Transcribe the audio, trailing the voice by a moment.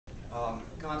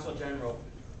Consul General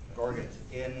Gorgans,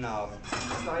 in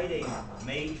citing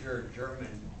major German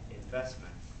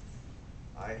investments,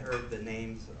 I heard the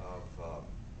names of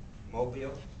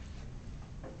Mobile,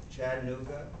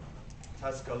 Chattanooga,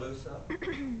 Tuscaloosa,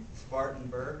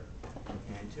 Spartanburg,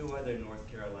 and two other North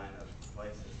Carolina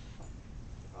places.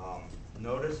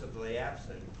 Noticeably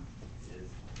absent is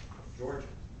Georgia.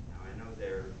 Now I know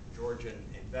there are Georgian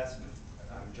investments,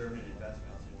 German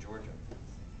investments in Georgia.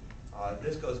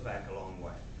 This goes back a long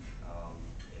way.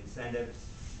 Incentives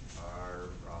are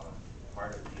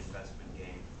part of the investment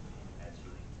game, as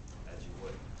you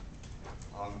would.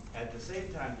 At the same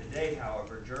time today,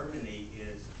 however, Germany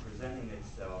is presenting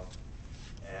itself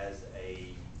as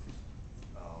a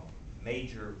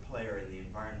major player in the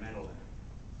environmental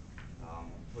area,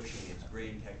 pushing its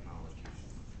green technologies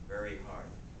very hard.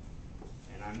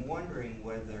 And I'm wondering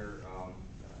whether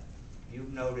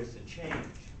you've noticed a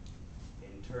change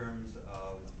in terms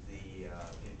of the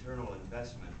internal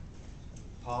investment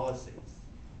policies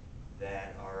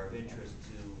that are of interest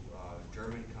to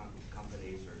German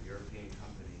companies or European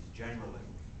companies generally.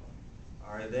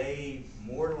 Are they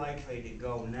more likely to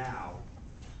go now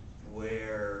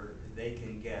where they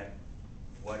can get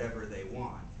whatever they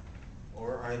want?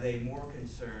 Or are they more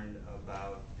concerned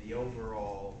about the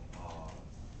overall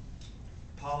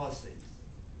policies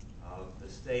of the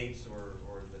states or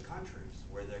the countries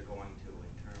where they're going to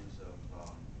in terms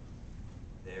of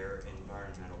their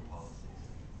environmental policies?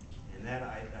 And that,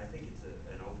 I think it's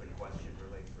an open question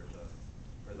really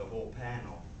for the whole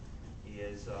panel,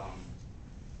 is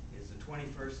the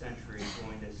 21st century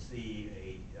going to see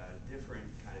a different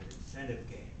kind of incentive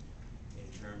game in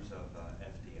terms of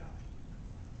FDI?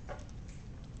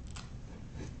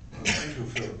 Thank you,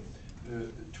 Phil.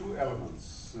 Two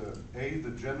elements. A,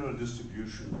 the general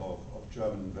distribution of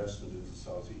German investment in the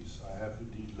Southeast. I have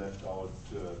indeed left out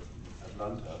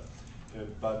Atlanta,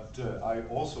 but I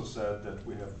also said that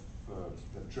we have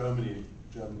that German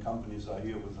companies are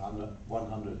here with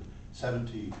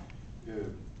 170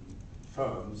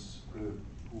 firms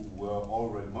who were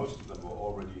already, most of them were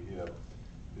already here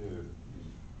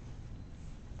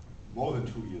more than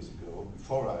 2 years ago,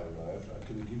 before I arrived. I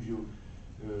can give you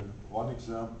one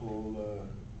example,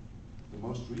 the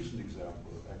most recent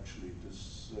example actually,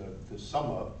 this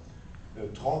summer.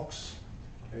 Trox,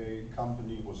 a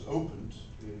company, was opened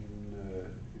in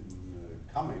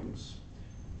Cummings.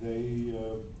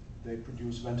 They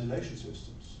produce ventilation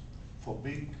systems for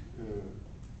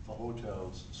for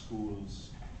hotels,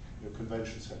 schools,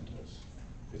 convention centers.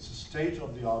 It's a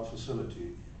state-of-the-art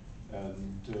facility,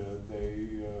 and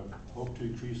they hope to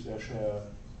increase their share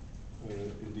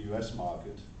in the US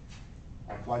market.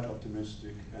 Are quite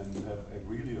optimistic and have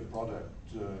really a product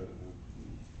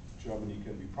Germany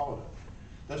can be proud of.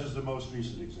 That is the most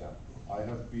recent example. I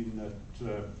have been at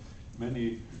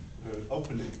many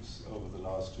openings over the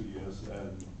last 2 years,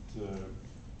 and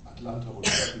Atlanta was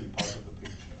certainly part of the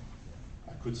picture.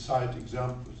 I could cite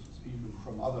examples even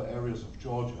from other areas of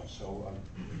Georgia, so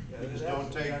please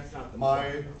don't take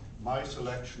my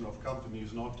selection of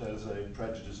companies not as a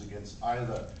prejudice against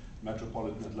either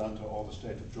metropolitan Atlanta or the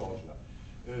state of Georgia.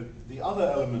 The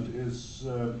other element is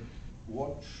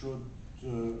what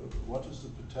is the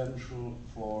potential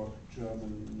for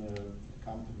German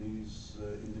companies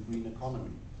in the green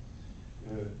economy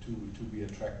to be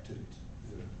attracted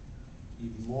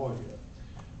even more here.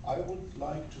 I would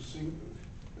like to think,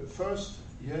 first,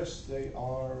 yes, they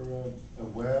are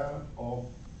aware of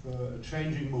a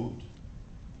changing mood,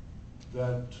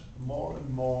 that more and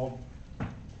more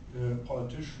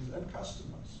politicians and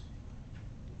customers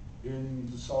in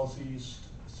the Southeast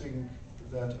think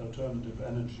that alternative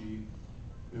energy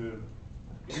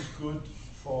is good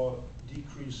for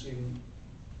decreasing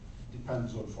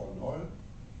dependence on foreign oil,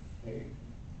 A,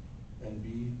 and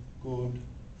B, good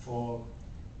for,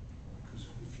 because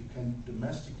if you can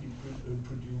domestically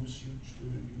produce, you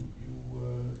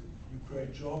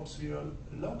create jobs here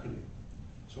locally.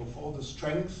 So for the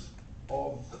strength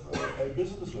of a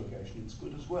business location, it's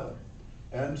good as well.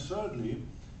 And thirdly,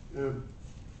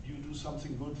 you do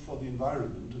something good for the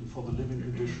environment and for the living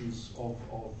conditions of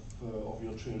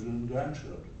your children and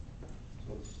grandchildren.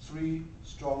 So three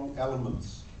strong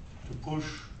elements to push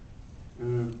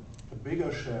a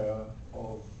bigger share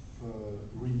of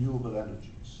renewable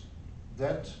energies.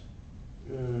 That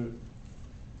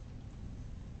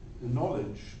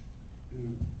knowledge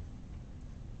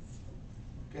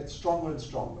gets stronger and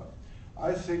stronger.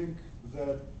 I think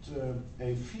that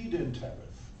a feed-in tariff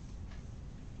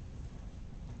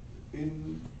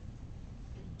in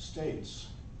states,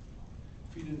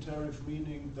 feed-in tariff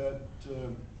meaning that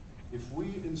if we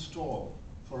install,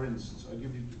 for instance, I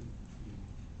give you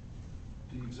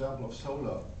the example of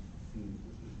solar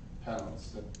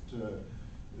panels, that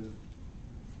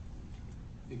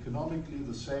economically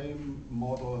the same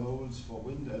model holds for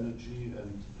wind energy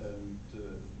and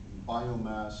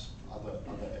biomass, other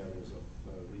areas of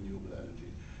renewable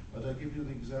energy. But I give you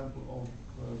the example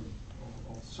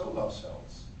of solar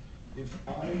cells. If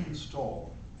I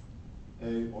install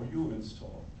or you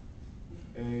install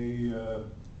a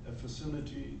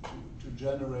facility to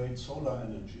generate solar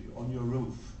energy on your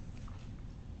roof,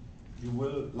 you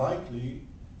will likely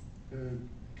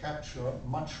capture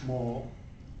much more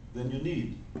than you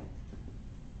need.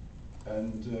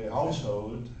 And a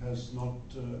household has not,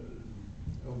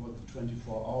 over the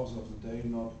 24 hours of the day,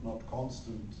 not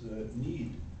constant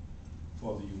need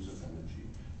for the use of energy.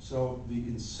 So the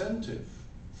incentive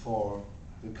for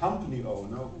the company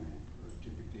owner, who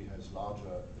typically has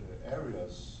larger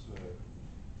areas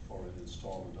for an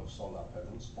installment of solar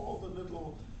panels, or the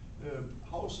little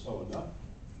house owner,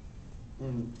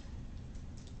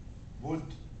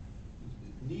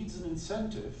 needs an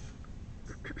incentive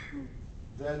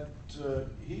that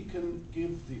he can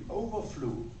give the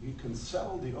overflow, he can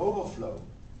sell the overflow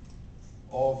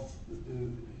of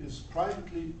his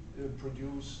privately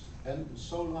produced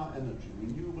solar energy,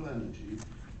 renewable energy,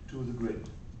 to the grid.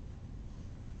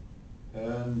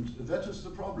 And that is the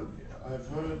problem here. I've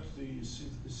heard the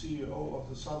CEO of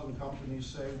the Southern company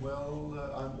say, well,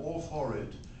 I'm all for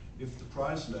it if the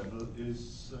price level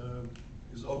is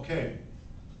okay.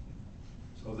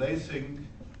 So they think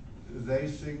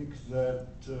that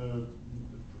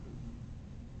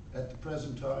at the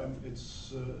present time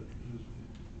it's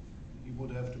he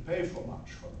would have to pay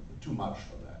too much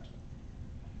for that.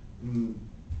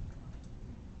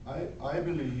 I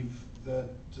believe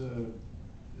that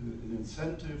an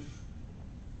incentive,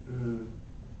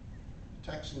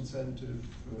 tax incentive,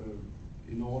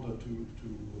 in order to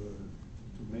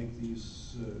make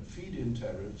these feed-in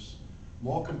tariffs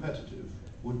more competitive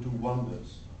would do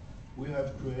wonders. We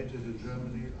have created in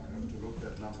Germany, I have to look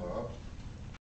that number up,